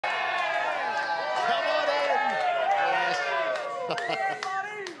So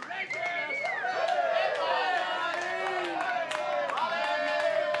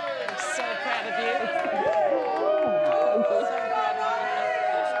proud of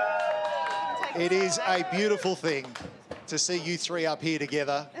you. It is a beautiful thing to see you three up here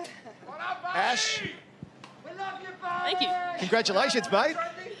together. Ash, Thank you. congratulations, mate.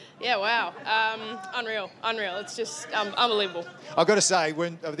 Yeah, wow. Unreal. It's just unbelievable. I've got to say,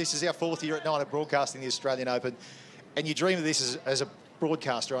 this is our 4th year at Night of broadcasting the Australian Open, and you dream of this as a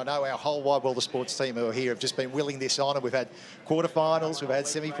broadcaster. I know our whole Wide World of Sports team who are here have just been willing this on, and we've had quarterfinals, we've had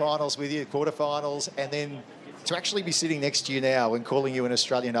semi-finals with you, quarterfinals, and then to actually be sitting next to you now and calling you an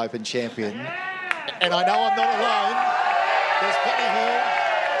Australian Open champion. And I know I'm not alone. There's plenty here,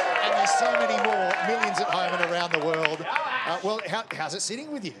 and there's so many more, millions at home and around the world. Well, how's it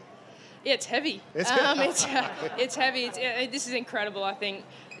sitting with you? Yeah, it's heavy. It's heavy. This is incredible, I think.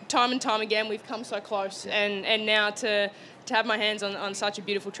 Time and time again, we've come so close. And now to have my hands on such a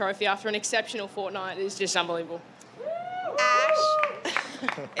beautiful trophy after an exceptional fortnight is just unbelievable.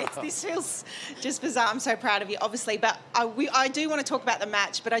 Ash, this feels just bizarre. I'm so proud of you, obviously. But I do want to talk about the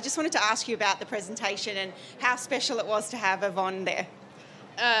match, but I just wanted to ask you about the presentation and how special it was to have Yvonne there.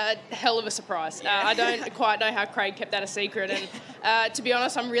 Hell of a surprise. I don't quite know how Craig kept that a secret, and to be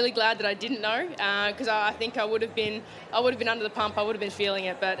honest, I'm really glad that I didn't know, because I think I would have been under the pump. I would have been feeling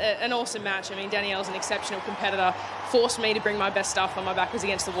it. But an awesome match. I mean, Danielle's an exceptional competitor. Forced me to bring my best stuff when my back was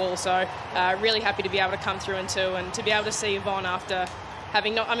against the wall. So really happy to be able to come through and to be able to see Yvonne after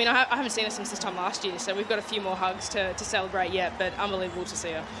having not. I mean, I haven't seen her since this time last year, so we've got a few more hugs to celebrate yet. But unbelievable to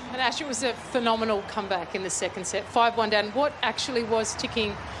see her. And Ash, it was a phenomenal comeback in the second set, 5-1 down. What actually was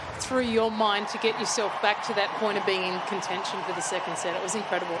ticking through your mind to get yourself back to that point of being in contention for the second set? It was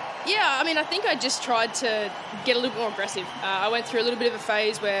incredible. Yeah, I mean, I think I just tried to get a little bit more aggressive. I went through a little bit of a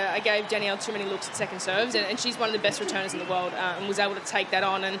phase where I gave Danielle too many looks at second serves, and she's one of the best returners in the world, and was able to take that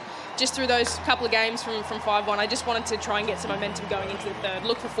on. And just through those couple of games from 5-1, I just wanted to try and get some momentum going into the third,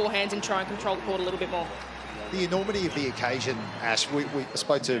 look for forehands and try and control the court a little bit more. The enormity of the occasion, Ash, we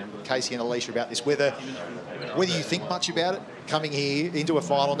spoke to Casey and Alicia about this, whether you think much about it, coming here into a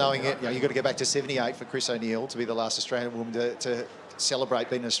final knowing it, you've got to go back to 78 for Chris O'Neill to be the last Australian woman to celebrate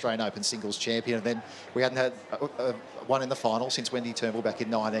being an Australian Open singles champion, and then we hadn't had one in the final since Wendy Turnbull back in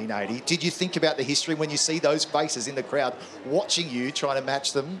 1980. Did you think about the history when you see those faces in the crowd watching you trying to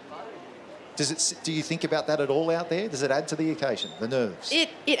match them? Do you think about that at all out there? Does it add to the occasion, the nerves?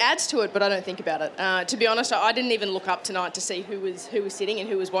 It adds to it, but I don't think about it. To be honest, I didn't even look up tonight to see who was sitting and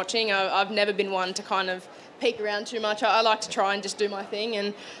who was watching. I've never been one to kind of peek around too much. I like to try and just do my thing.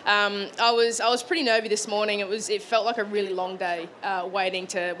 And I was pretty nervy this morning. It felt like a really long day waiting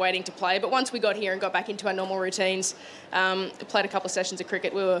to play. But once we got here and got back into our normal routines, played a couple of sessions of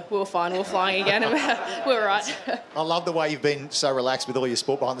cricket, we were fine. We were flying again. And we were right. I love the way you've been so relaxed with all your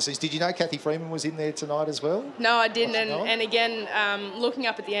sport behind the scenes. Did you know Kathy Freeman was in there tonight as well? No, I didn't. And again, looking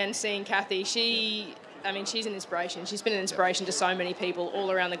up at the end, seeing Kathy, she's an inspiration. She's been an inspiration to so many people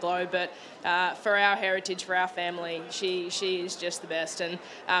all around the globe. But for our heritage, for our family, she is just the best. And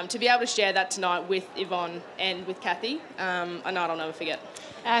to be able to share that tonight with Yvonne and with Kathy, a night I'll never forget.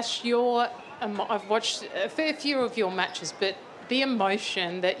 Ash, I've watched a fair few of your matches, but the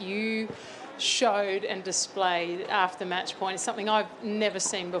emotion that you showed and displayed after match point is something I've never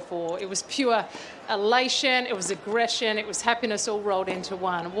seen before. It was pure elation, it was aggression, it was happiness all rolled into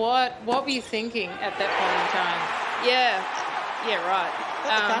one. What were you thinking at that point in time? Yeah, right. Put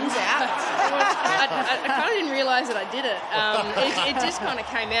the guns out. I kind of didn't realise that I did it. It just kind of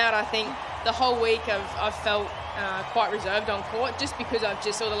came out. I think the whole week I've felt quite reserved on court, just because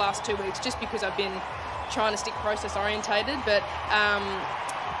or the last 2 weeks, just because I've been trying to stick process orientated. But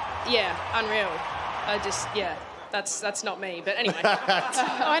yeah, unreal. That's not me. But anyway.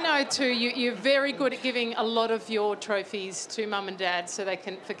 I know too, you're very good at giving a lot of your trophies to mum and dad so they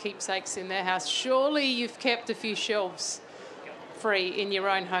can, for keepsakes in their house. Surely you've kept a few shelves free in your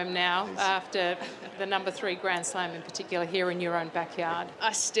own home now after the number 3 Grand Slam in particular here in your own backyard.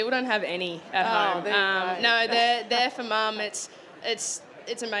 I still don't have any at home. No, they're for mum.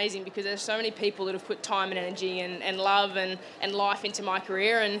 It's amazing because there's so many people that have put time and energy and love and life into my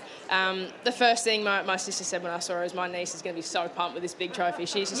career. And the first thing my sister said when I saw her is, my niece is going to be so pumped with this big trophy.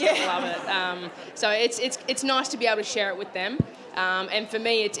 She's just going to love it. So it's nice to be able to share it with them. And for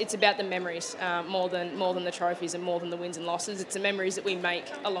me, it's about the memories more than the trophies and more than the wins and losses. It's the memories that we make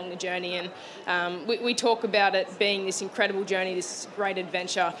along the journey. And we talk about it being this incredible journey, this great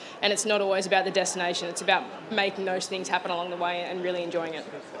adventure, and it's not always about the destination. It's about making those things happen along the way and really enjoying it.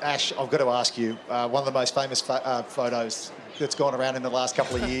 Ash, I've got to ask you, one of the most famous photos that's gone around in the last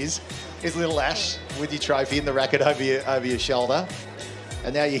couple of years is little Ash with your trophy and the racket over your shoulder.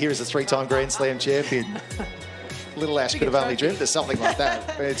 And now you're here as a 3-time Grand Slam champion. Little Ash could have only dreamt of something like that.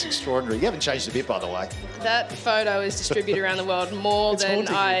 But it's extraordinary. You haven't changed a bit, by the way. That photo is distributed around the world more than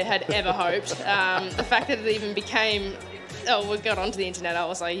I had ever hoped. The fact that it even became... Oh, we got onto the internet. I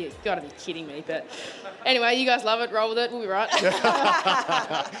was like, you've got to be kidding me. But anyway, you guys love it. Roll with it. We'll be right.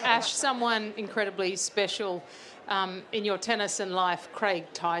 Ash, someone incredibly special in your tennis and life, Craig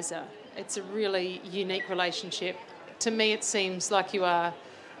Tyser. It's a really unique relationship. To me, it seems like you are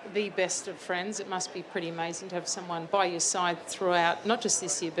the best of friends. It must be pretty amazing to have someone by your side throughout, not just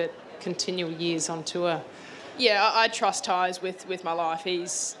this year, but continual years on tour. Yeah, I trust Ty's with my life.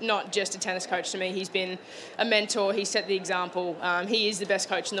 He's not just a tennis coach to me. He's been a mentor. He set the example. He is the best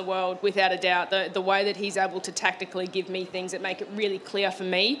coach in the world, without a doubt. The way that he's able to tactically give me things that make it really clear for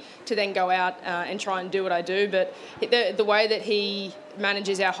me to then go out and try and do what I do. But the way that he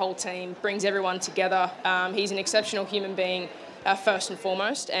manages our whole team, brings everyone together. He's an exceptional human being. First and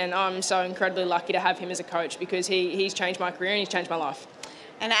foremost, and I'm so incredibly lucky to have him as a coach because he's changed my career and he's changed my life.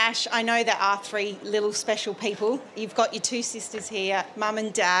 And Ash, I know there are 3 little special people. You've got your 2 sisters here, Mum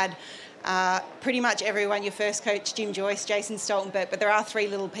and Dad, pretty much everyone, your first coach, Jim Joyce, Jason Stoltenberg, but there are 3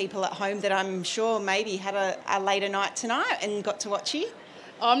 little people at home that I'm sure maybe had a later night tonight and got to watch you.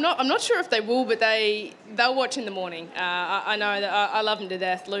 I'm not sure if they will, but they'll watch in the morning. I know that I love them to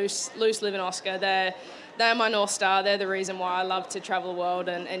death. Luce, Liv and Oscar, they're my North Star. They're the reason why I love to travel the world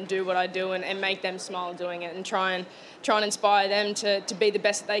and do what I do and make them smile doing it and try and inspire them to be the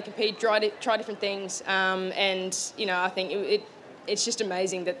best that they can be, try different things. And, you know, I think it's just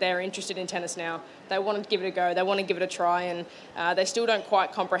amazing that they're interested in tennis now. They want to give it a go. They want to give it a try, and they still don't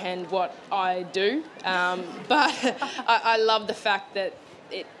quite comprehend what I do. But I love the fact that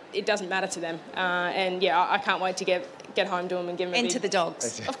it doesn't matter to them. And, yeah, I can't wait to get home to them and give them a and big... to the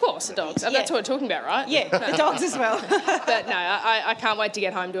dogs. Of course, the dogs. That's what we're talking about, right? Yeah, the dogs as well. But no, I can't wait to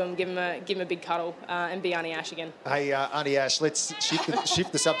get home to them, give them a big cuddle and be Auntie Ash again. Hey, Auntie Ash, let's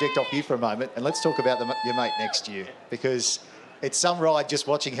shift the subject off you for a moment and let's talk about your mate next year, because it's some ride just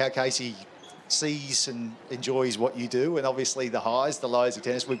watching how Casey sees and enjoys what you do, and obviously the highs, the lows of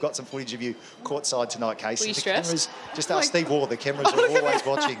tennis. We've got some footage of you courtside tonight, Casey. Were you the stressed? Cameras, just ask Steve Waugh, the cameras are always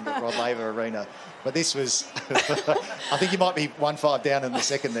watching at Rod Laver Arena. But this was, I think you might be 1-5 down in the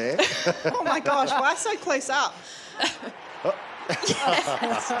second there. Oh my gosh, why so close up?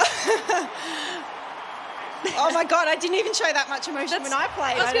 Oh my God, I didn't even show that much emotion when I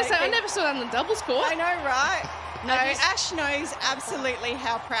played. I was going to say, I never saw that on the doubles court. I know, right? No, Ash knows absolutely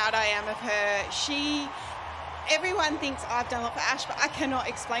how proud I am of her. Everyone thinks I've done a lot for Ash, but I cannot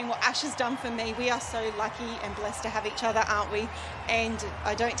explain what Ash has done for me. We are so lucky and blessed to have each other, aren't we? And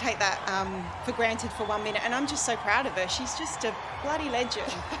I don't take that for granted for 1 minute. And I'm just so proud of her. She's just a bloody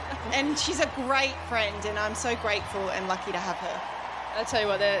legend. And she's a great friend, and I'm so grateful and lucky to have her. I'll tell you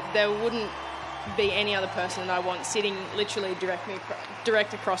what, there wouldn't be any other person that I want sitting literally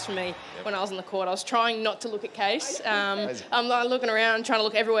direct across from me when I was on the court. I was trying not to look at Case. I'm like looking around, trying to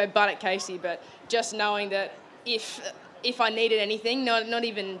look everywhere but at Casey, but just knowing that if I needed anything, not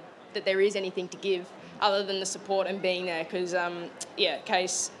even that there is anything to give other than the support and being there, because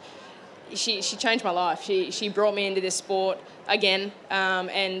Case, she changed my life. She brought me into this sport again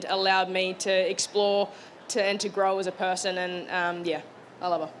and allowed me to explore and to grow as a person, and I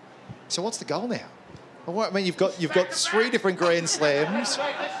love her. So what's the goal now? Well, I mean, you've got 3 different Grand Slams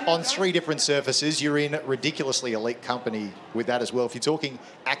on 3 different surfaces. You're in ridiculously elite company with that as well. If you're talking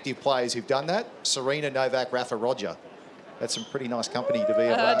active players who've done that, Serena, Novak, Rafa, Roger. That's some pretty nice company to be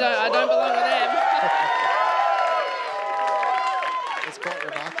a part of. I don't belong with them. It's quite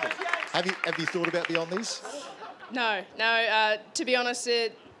remarkable. Have you thought about beyond this? No. To be honest,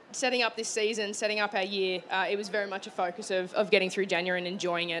 setting up this season, setting up our year, it was very much a focus of getting through January and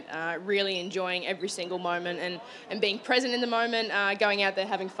enjoying it, really enjoying every single moment and being present in the moment, going out there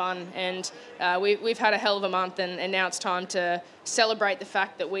having fun. And we've had a hell of a month, and now it's time to celebrate the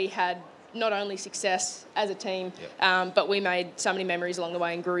fact that we had not only success as a team, but we made so many memories along the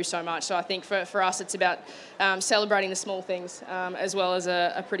way and grew so much. So I think for us, it's about celebrating the small things as well as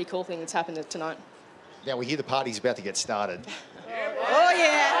a pretty cool thing that's happened tonight. Now, we hear the party's about to get started. Oh,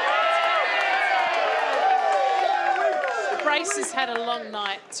 yeah. Brace has had a long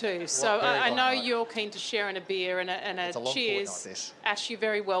night too, so Very I long know night. you're keen to share in a beer and a It's a long cheers. fortnight, this. Ash, you're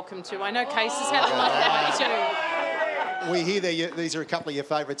very welcome to. I know Case has had a long night too. We hear these are a couple of your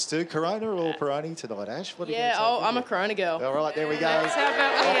favourites too. Corona or Peroni tonight, Ash? What are you Yeah, gonna take I'm a with Corona girl. you? All right, there we go. How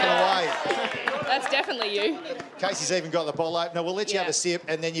about Off we, and away. That's definitely you. Casey's even got the bottle opener. We'll let you Yeah. have a sip,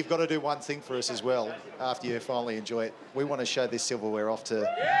 and then you've got to do one thing for us as well after you finally enjoy it. We want to show this silverware off to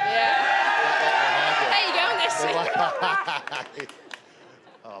Yeah. How you going this?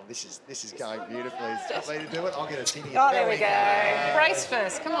 Oh, this is going beautifully. Want me to do it? I'll get a tinny. Oh, there we go. Brace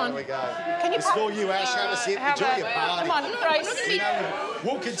first, come on. There we go. This is for you, Ash. Have a sip. How Enjoy about- your party. Come on, Brace. You know,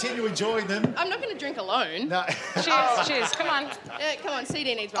 we'll continue enjoying them. I'm not going to drink alone. No. Cheers, cheers, come on. Come on,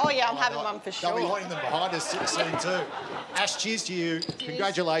 CD needs one. Oh, yeah, I'm having one for They'll be sure. wanting them behind us soon too. Ash, cheers to you.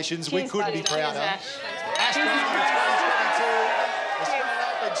 Congratulations. We Cheers, couldn't buddy. be prouder. Ash. Ash Barty, 2022 Australian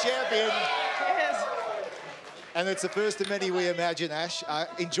Open champion. And it's the first of many, we imagine, Ash.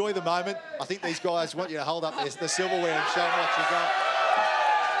 Enjoy the moment. I think these guys want you to hold up the silverware and show them what you got.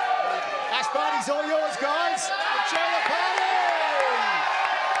 Ash Barty's all yours, guys. Enjoy the party!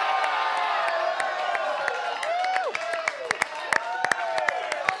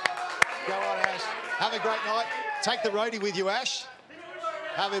 Go on, Ash. Have a great night. Take the roadie with you, Ash.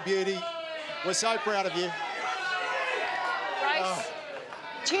 Have a beauty. We're so proud of you. Brace.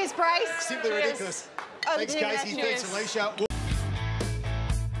 Cheers, Brace. Simply ridiculous. Oh, Thanks, yeah, Casey. cheers. Thanks, Alicia.